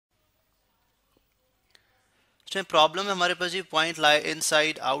इसमें प्रॉब्लम है हमारे पास, ये पॉइंट लाई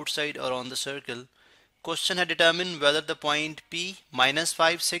इनसाइड, आउटसाइड और ऑन द सर्कल। क्वेश्चन है determine whether the point P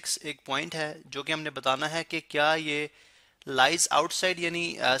 -5 6 एक पॉइंट है जो कि हमने बताना है कि क्या ये लाइज आउटसाइड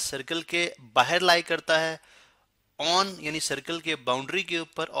यानी सर्कल के बाहर लाई करता है, ऑन यानी सर्कल के बाउंड्री के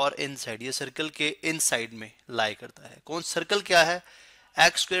ऊपर, और इनसाइड ये सर्कल के इनसाइड में लाई करता है। कौन सर्कल क्या है?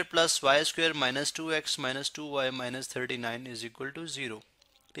 x² + y² -2x -2y -39 = 0।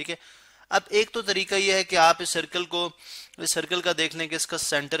 ठीक है, अब एक तो तरीका यह है कि आप इस सर्कल का देख लें कि इसका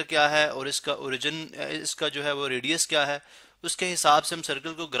सेंटर क्या है और इसका ओरिजिन, इसका जो है वो रेडियस क्या है, उसके हिसाब से हम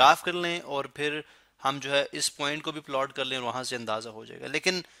सर्कल को ग्राफ कर लें और फिर हम जो है इस पॉइंट को भी प्लॉट कर लें और वहां से अंदाजा हो जाएगा।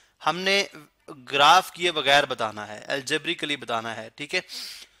 लेकिन हमने ग्राफ किए बगैर बताना है, अलजेब्रिकली बताना है। ठीक है,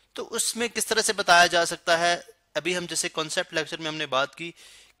 तो उसमें किस तरह से बताया जा सकता है? अभी हम जैसे कॉन्सेप्ट लेक्चर में हमने बात की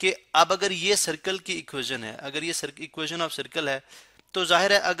कि अब अगर ये सर्कल की इक्वेशन है, अगर ये इक्वेशन ऑफ सर्कल है, तो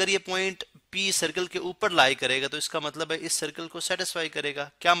जाहिर है अगर ये पॉइंट P सर्कल के ऊपर लाई करेगा तो इसका मतलब है इस सर्कल को सेटिस्फाई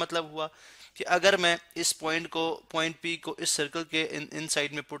करेगा। क्या मतलब हुआ कि अगर मैं इस पॉइंट P को इस सर्कल के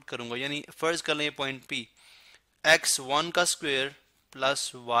इनसाइड में पुट करूंगा, यानी फर्ज कर लें ये पॉइंट P x1 का स्क्वायर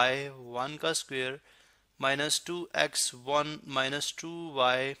प्लस y1 का स्क्वायर -2x1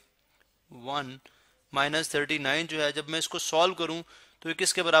 -2y1 -39 जो है, जब मैं इसको सॉल्व करूं तो ये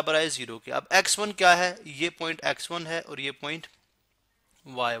किसके बराबर आए? 0 के। अब x1 क्या है? ये पॉइंट x1 है और ये पॉइंट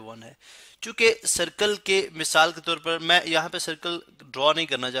y1 है। चूंकि सर्कल के मिसाल के तौर पर मैं यहाँ पे सर्कल ड्रॉ नहीं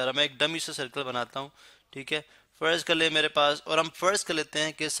करना चाह रहा, मैं एक डमी से सर्कल बनाता हूँ। ठीक है, फर्ज कर ले मेरे पास, और हम फर्ज कर लेते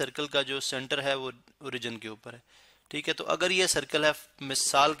हैं कि सर्कल का जो सेंटर है वो ओरिजिन के ऊपर है। ठीक है, तो अगर ये सर्कल है,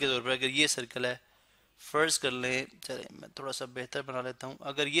 मिसाल के तौर पर अगर ये सर्कल है, फर्ज कर लें, चले मैं थोड़ा सा बेहतर बना लेता हूँ,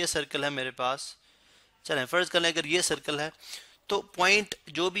 अगर ये सर्कल है मेरे पास, चलें फर्ज कर लें अगर ये सर्कल है, तो पॉइंट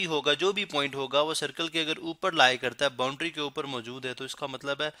जो भी पॉइंट होगा वो सर्कल के अगर ऊपर लाई करता है, बाउंड्री के ऊपर मौजूद है, तो इसका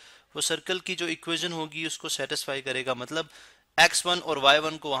मतलब है वो सर्कल की जो इक्वेशन होगी उसको सेटिस्फाई करेगा। मतलब x1 और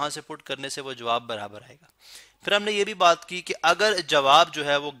y1 को वहां से पुट करने से वो जवाब बराबर आएगा। फिर हमने ये भी बात की कि अगर जवाब जो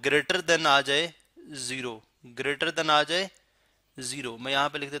है वो ग्रेटर देन आ जाए 0, ग्रेटर देन आ जाए 0, मैं यहाँ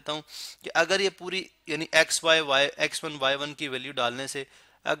पे लिख देता हूँ कि अगर ये पूरी यानी x1 y1 की वैल्यू डालने से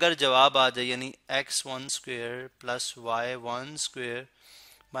अगर जवाब आ जाए, यानी x1 square plus y1 square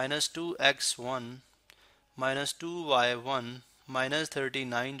 -2x1 -2y1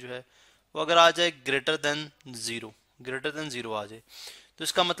 -39 जो है वो अगर आ जाए ग्रेटर देन 0 आ जाए, तो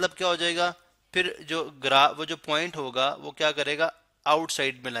इसका मतलब क्या हो जाएगा? फिर वो जो पॉइंट होगा वो क्या करेगा?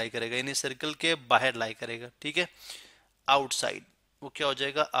 आउटसाइड में लाई करेगा, यानी सर्कल के बाहर लाई करेगा। ठीक है, आउटसाइड, वो क्या हो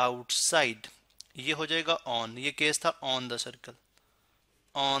जाएगा? आउटसाइड। ये हो जाएगा ऑन, ये केस था on the circle,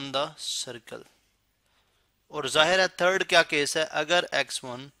 on the circle. और जाहिर है थर्ड क्या केस है? अगर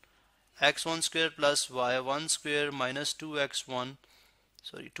x1 square plus y1 square -2x1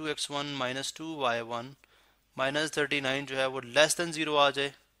 -2y1 -39 जो है वो लेस देन 0 आ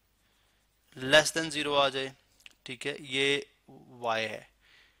जाए, लेस देन 0 आ जाए। ठीक है, ये y है,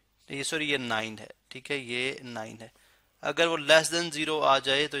 ये 9 है। ठीक है, ये 9 है। अगर वो लेस देन 0 आ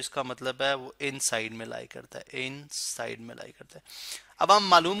जाए तो इसका मतलब है वो इन साइड में लाई करता है, इन साइड में लाई करता है। अब हम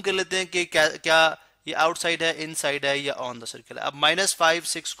मालूम कर लेते हैं कि क्या ये आउटसाइड है, इनसाइड है, या ऑन द सर्कल है। अब -5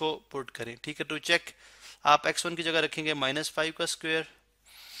 6 को पुट करें। ठीक है, टू चेक आप x1 की जगह रखेंगे -5 का स्क्वायर,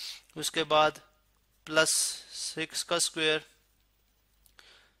 उसके बाद +6 का स्क्वायर,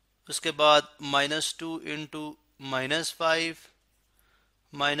 उसके बाद -2 इंटू -5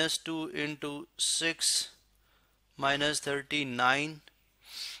 -2 इंटू 6 -39।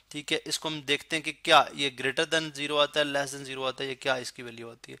 ठीक है, इसको हम देखते हैं कि क्या ये ग्रेटर देन 0 आता है, लेस देन 0 आता है, ये क्या इसकी वैल्यू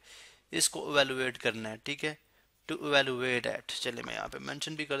आती है, इसको इवेलुएट करना है। ठीक है, टू इवेलुएट एट, चले मैं यहाँ पे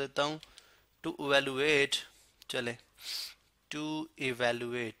मेंशन भी कर देता हूँ, टू इवेलुएट, चले टू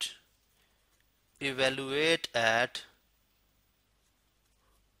इवेलुएट एट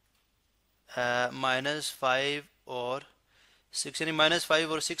 -5 और 6, यानी -5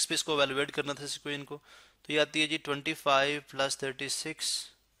 और 6 पे इसको इवेलुएट करना था इक्वेशन को। तो ये आती है जी 25 + 36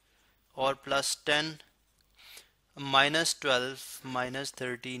 और +10 -12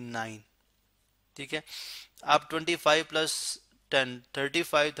 -39। ठीक है, आप 25 + 10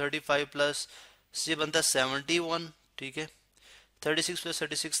 35 प्लस ये बनता है 71। ठीक है, 36 +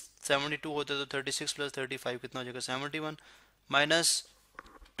 36 72 होते तो 36 + 35 कितना हो जाएगा? 71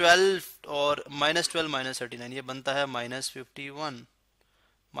 -12 और -12 -39 ये बनता है -51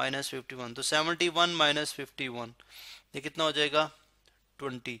 तो 71 -51 ये कितना हो जाएगा?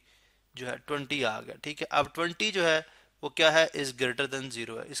 20 जो है 20 आ गया। ठीक है, अब 20 जो है वो क्या है? इज ग्रेटर देन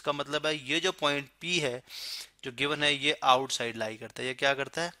 0 है। इसका मतलब है ये जो पॉइंट P है जो गिवन है ये आउटसाइड लाई करता है। ये क्या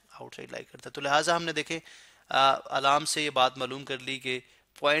करता है? आउटसाइड लाई करता है। तो लिहाजा हमने देखे अलार्म से ये बात मालूम कर ली कि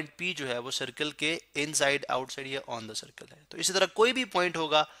पॉइंट P जो है वो सर्कल के इनसाइड, आउटसाइड या ऑन द सर्कल है। तो इसी तरह कोई भी पॉइंट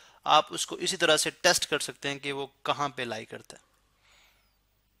होगा आप उसको इसी तरह से टेस्ट कर सकते हैं कि वो कहाँ पे लाई करता है।